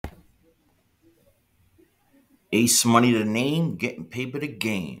Ace Money the name, getting paper the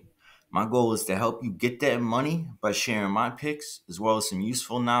game. My goal is to help you get that money by sharing my picks as well as some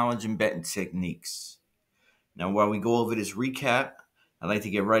useful knowledge and betting techniques. Now, while we go over this recap, I'd like to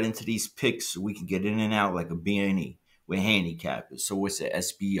get right into these picks so we can get in and out like a B&E. We're handicappers, so it's a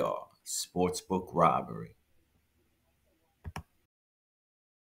SBR, Sportsbook Robbery.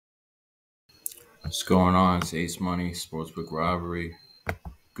 What's going on? It's Ace Money, Sportsbook Robbery.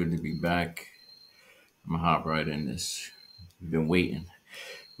 Good to be back. I'm going to hop right in this. We've been waiting.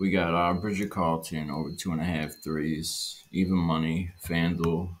 We got Bridget Carlton over 2.5 threes, even money,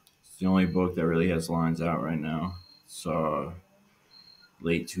 FanDuel. It's the only book that really has lines out right now. It's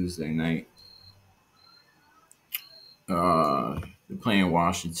late Tuesday night. They're playing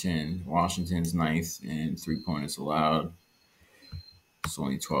Washington. Washington's ninth in 3-pointers allowed. It's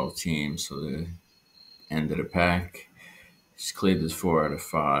only 12 teams, so the end of the pack. He's cleared this 4 out of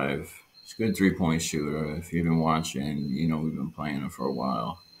 5. He's a good 3-point shooter. If you've been watching, you know we've been playing him for a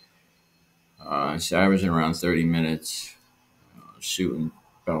while. He's averaging around 30 minutes, shooting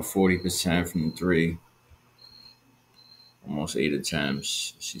about 40% from 3, almost 8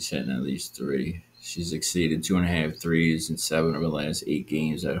 attempts. She's hitting at least 3. She's exceeded 2.5 threes in 7 of the last 8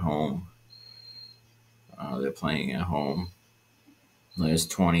 games at home. They're playing at home.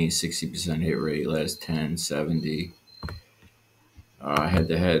 Last 20, 60% hit rate. Last 10, 70.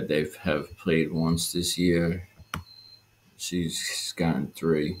 Head-to-head, they have played once this year. She's gotten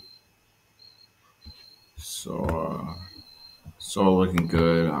 3. So it's all looking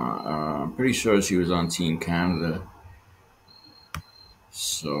good. I'm pretty sure she was on Team Canada.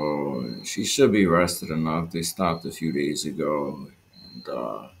 So she should be rested enough. They stopped a few days ago. And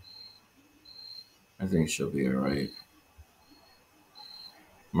I think she'll be all right.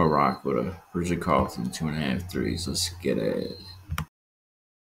 I'm going to rock with her. Bridget Carlton, 2.5 threes. Let's get it.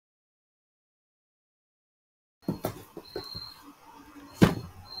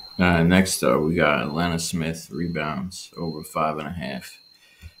 Next up, we got Atlanta Smith rebounds over 5.5.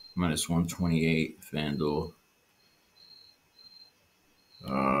 Minus 128 FanDuel.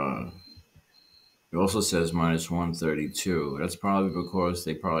 It also says minus 132. That's probably because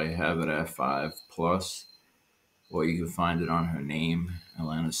they probably have it at 5 plus. Or you can find it on her name,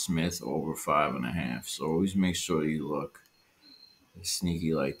 Atlanta Smith, over 5.5. So always make sure you look. It's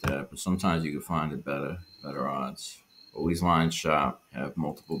sneaky like that, but sometimes you can find it better odds. Always line shop, have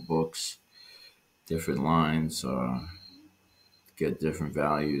multiple books, different lines, get different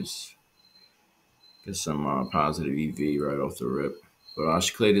values, get some positive EV right off the rip. But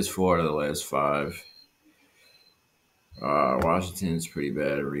she cleared this 4 out of the last 5. Washington's pretty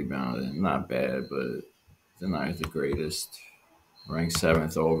bad at rebounding. Not bad, but they're not the greatest. Ranked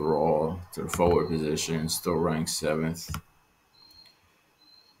 7th overall to the forward position, still ranked 7th.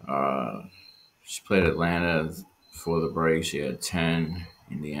 She played Atlanta before the break. She had 10.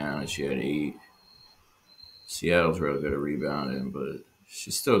 Indiana, she had 8. Seattle's real good at rebounding, but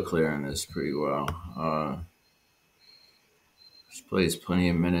she's still clearing this pretty well. She plays plenty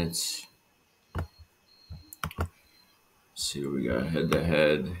of minutes. Let's see what we got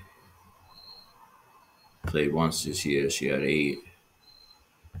head-to-head. Played once this year. She had 8.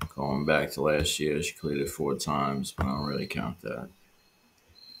 Going back to last year, she cleared it 4 times, but I don't really count that.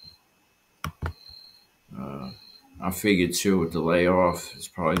 I figured, too, with the layoff, it's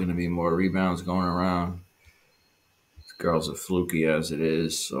probably going to be more rebounds going around. The girls are fluky as it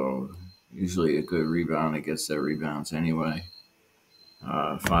is, so usually a good rebound, it gets their rebounds anyway.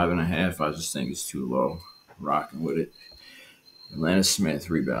 5.5, I just think it's too low. Rocking with it. Atlanta Smith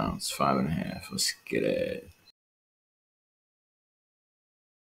rebounds, 5.5. Let's get it.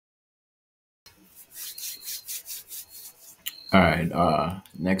 All right,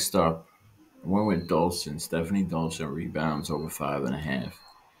 next up, I went with Dolson. Stephanie Dolson rebounds over 5.5.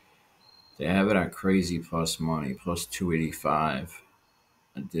 They have it at crazy plus money, plus 285.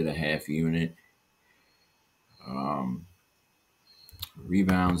 I did a half unit.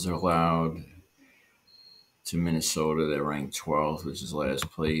 Rebounds are allowed to Minnesota. They're ranked 12th, which is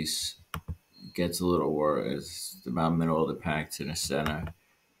last place. It gets a little worse. It's about middle of the pack to the center.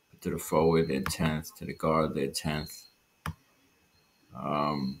 But to the forward, they're 10th. To the guard, they're 10th.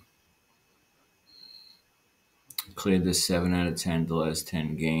 Cleared this 7 out of 10 the last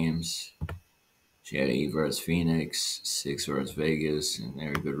 10 games. She had 8 versus Phoenix, 6 versus Vegas, and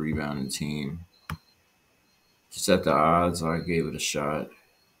they're a good rebounding team. Just at the odds, I gave it a shot.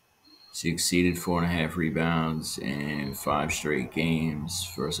 She exceeded 4.5 rebounds in 5 straight games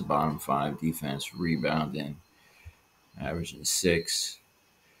versus a bottom 5 defense for rebounding, averaging 6.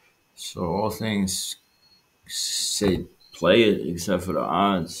 So all things say play it except for the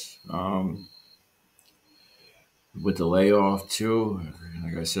odds. with the layoff too.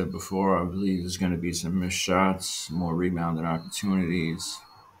 Like I said before, I believe there's going to be some missed shots, more rebounding opportunities.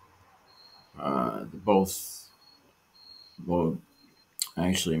 Both, well,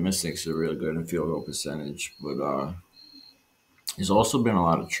 actually, Mystics are really good in field goal percentage, but there's also been a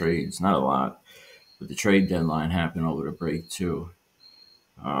lot of trades. Not a lot, but the trade deadline happened over the break too.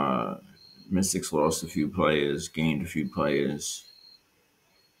 Uh, Mystics lost a few players, gained a few players.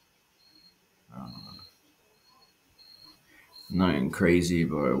 Nothing crazy,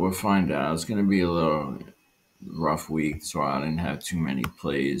 but we'll find out. It's going to be a little rough week, so I didn't have too many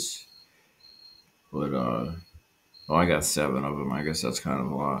plays. But well, I got 7 of them. I guess that's kind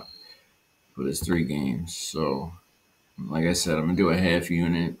of a lot, but it's 3 games. So, like I said, I'm gonna do a half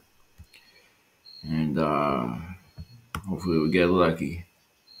unit, and hopefully we get lucky.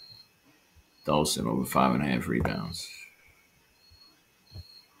 Dawson over 5.5 rebounds.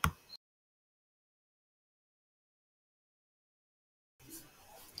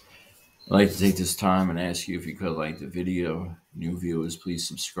 I'd like to take this time and ask you if you could like the video. New viewers, please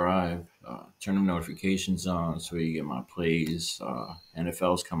subscribe. Turn the notifications on so you get my plays.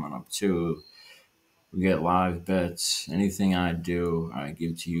 N.F.L's coming up too. We get live bets. Anything I do, I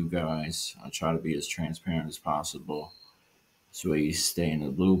give to you guys. I try to be as transparent as possible so you stay in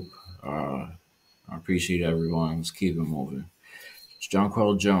the loop. I appreciate everyone. Let's keep it moving. It's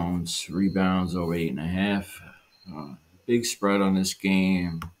Jonquel Jones, rebounds over 8.5. Big spread on this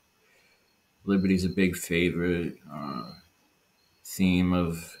game. Liberty's a big favorite. Theme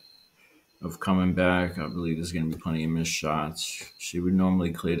of coming back. I believe there's going to be plenty of missed shots. She would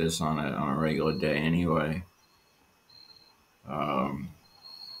normally clear this on a regular day anyway.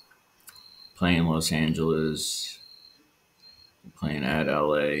 Playing Los Angeles, playing at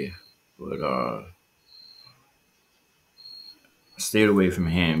LA, but stayed away from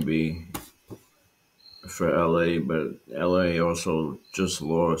N.B.A for LA, but LA also just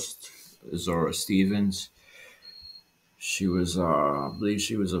lost Zora Stevens. She was, I believe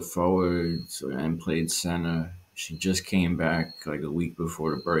she was a forward and played center. She just came back like a week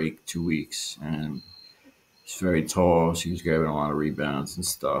before the break, 2 weeks, and she's very tall. She was grabbing a lot of rebounds and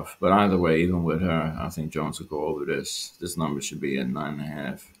stuff. But either way, even with her, I think Jones will go over this. This number should be at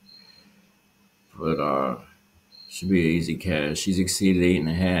 9.5. But should be an easy cash. She's exceeded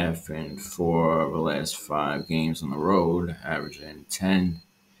 8.5 in 4 of the last 5 games on the road, averaging 10.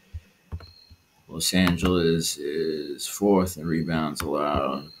 Los Angeles is 4th in rebounds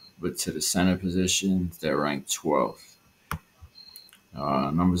allowed, but to the center position, they're ranked 12th.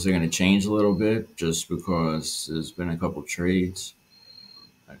 Numbers are going to change a little bit just because there's been a couple trades,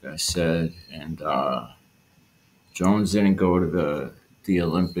 like I said, and Jones didn't go to the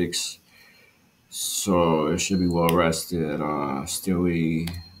Olympics, so it should be well rested. Stewie,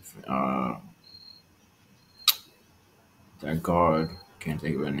 that guard, can't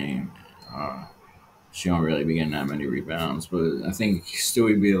think of her name. She don't really be getting that many rebounds, but I think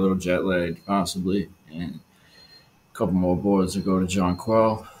Stewie be a little jet lagged possibly, and a couple more boards to go to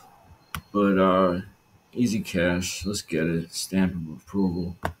Jonquel. But easy cash, let's get it. Stamp of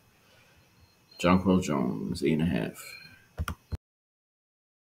approval. Jonquel Jones, 8.5.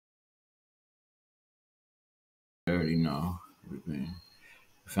 I already know. We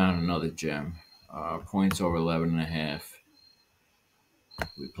found another gem. Points over 11.5.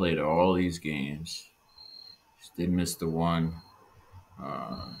 We played all these games. Just did miss the one.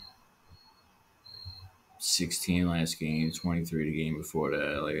 16 last game, 23 the game before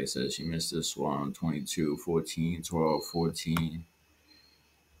that. Like I said, she missed this one, 22, 14, 12, 14.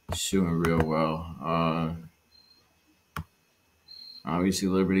 Shooting real well. Obviously,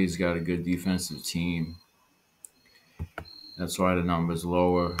 Liberty's got a good defensive team. That's why the number's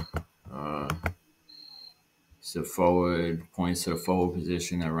lower. It's a forward, points to the forward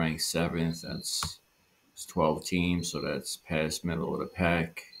position that ranks 7th. It's 12 teams, so that's past middle of the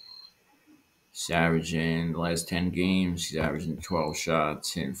pack. She's averaging, the last 10 games, she's averaging 12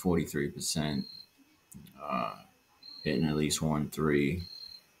 shots, hitting 43%, hitting at least 1 3,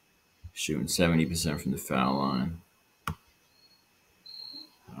 shooting 70% from the foul line.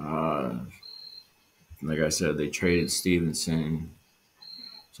 Like I said, they traded Stevenson.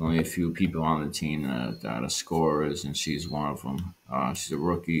 There's only a few people on the team that are scorers, and she's one of them. She's a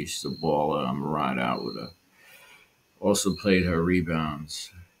rookie. She's a baller. I'm going to ride out with her. Also played her rebounds.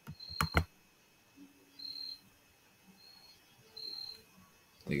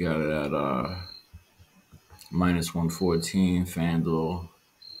 They got it at minus 114, FanDuel.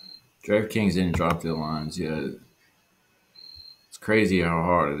 DraftKings didn't drop their lines yet. It's crazy how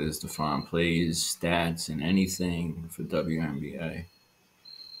hard it is to find plays, stats, and anything for WNBA.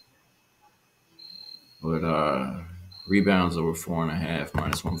 But rebounds over 4.5,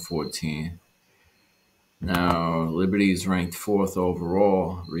 minus 114. Now, Liberty's ranked 4th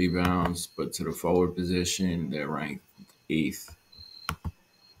overall rebounds, but to the forward position, they're ranked 8th.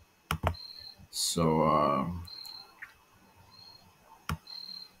 So,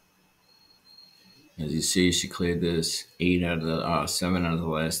 as you see, she cleared this 7 out of the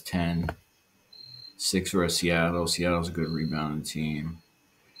last 10. 6 for Seattle. Seattle's a good rebounding team.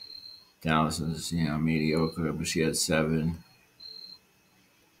 Dallas is, mediocre, but she had 7.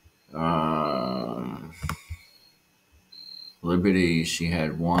 Liberty, she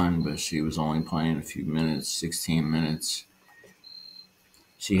had 1, but she was only playing a few minutes, 16 minutes.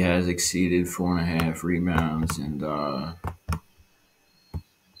 She has exceeded 4.5 rebounds and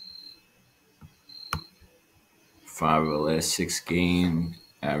 5 of the last 6 games,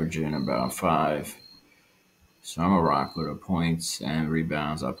 averaging about 5. So I'm a rock with her. Points and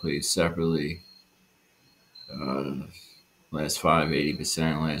rebounds I play separately. Last 5,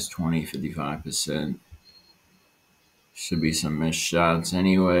 80%. Last 20, 55%. Should be some missed shots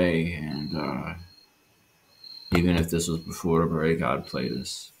anyway. And even if this was before the break, I'd play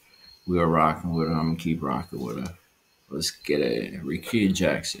this. We are rocking with her. I'm going to keep rocking with her. Let's get it. Rikia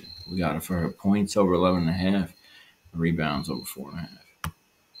Jackson. We got it for her points over 11.5. Rebounds over 4.5.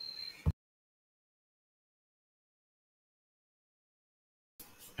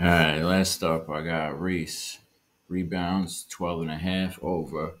 All right, last up, I got Reese. Rebounds 12.5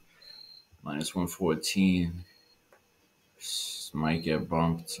 over, minus 114. Might get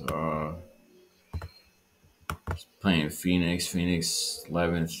bumped. Playing Phoenix. Phoenix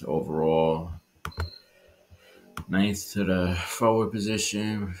 11th overall. 9th to the forward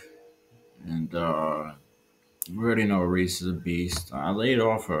position. And we already know Reese is a beast. I laid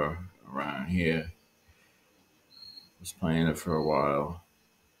off her around here. Was playing it for a while.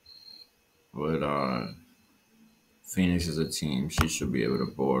 But Phoenix is a team she should be able to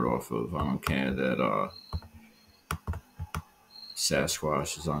board off of. I don't care that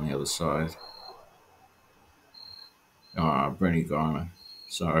Sasquatch is on the other side. Brittany Garner.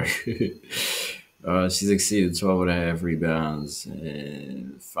 Sorry. She's exceeded 12.5 rebounds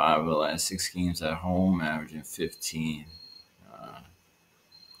in 5 of the last 6 games at home, averaging 15.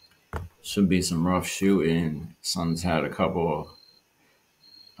 Should be some rough shooting. Suns had a couple.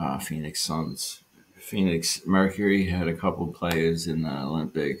 Phoenix Suns. Phoenix Mercury had a couple players in the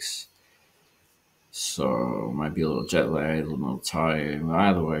Olympics. So might be a little jet lagged, a little tired. But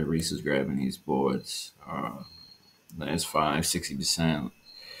either way, Reese is grabbing these boards. Last 5, 60%.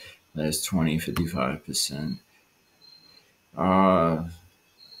 Last 20, 55%.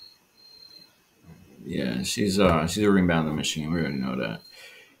 Yeah, she's a rebounder machine. We already know that.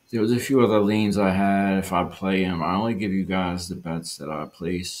 There was a few other leans I had. If I play him, I only give you guys the bets that I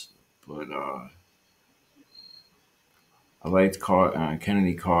place. But I liked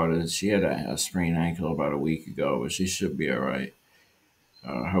Kennedy Carter. She had a sprained ankle about a week ago, but she should be all right.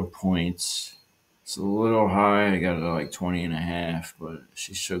 Her points, it's a little high. I got it at like 20.5, but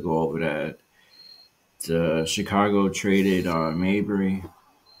she should go over that. Chicago traded Mabry,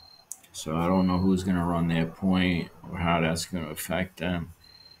 so I don't know who's going to run their point or how that's going to affect them.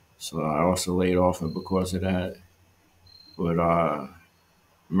 So I also laid off it because of that. But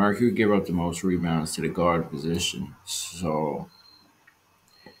Mercury gave up the most rebounds to the guard position, so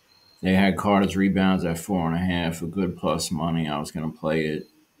they had Carter's rebounds at 4.5, a good plus money. I was going to play it,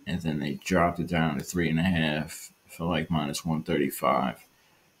 and then they dropped it down to 3.5 for like minus 135.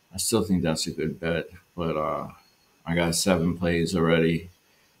 I still think that's a good bet, but I got 7 plays already,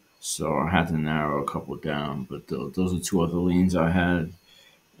 so I had to narrow a couple down. But those are 2 other leans I had.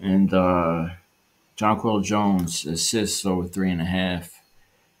 And Jonquel Jones assists over 3.5.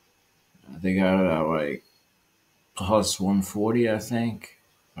 They got it at like plus 140, I think.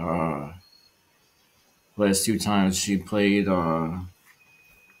 Last 2 times she played, who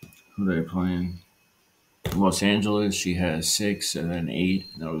they playing? Los Angeles. She had 6 and then 8.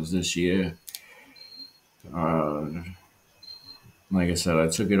 That was this year. Like I said, I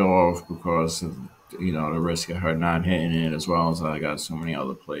took it off because of the risk of her not hitting it, as well as I got so many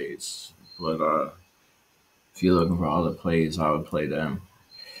other plays. But if you're looking for other plays, I would play them.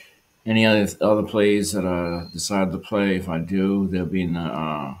 Any other plays that I decide to play, if I do, they'll be in the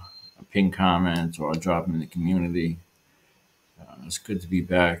a pinned comment or I'll drop them in the community. It's good to be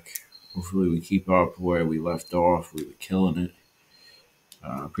back. Hopefully we keep up where we left off. We were killing it.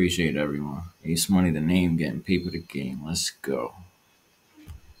 Appreciate everyone. Ace Money, the name, getting paper the game. Let's go.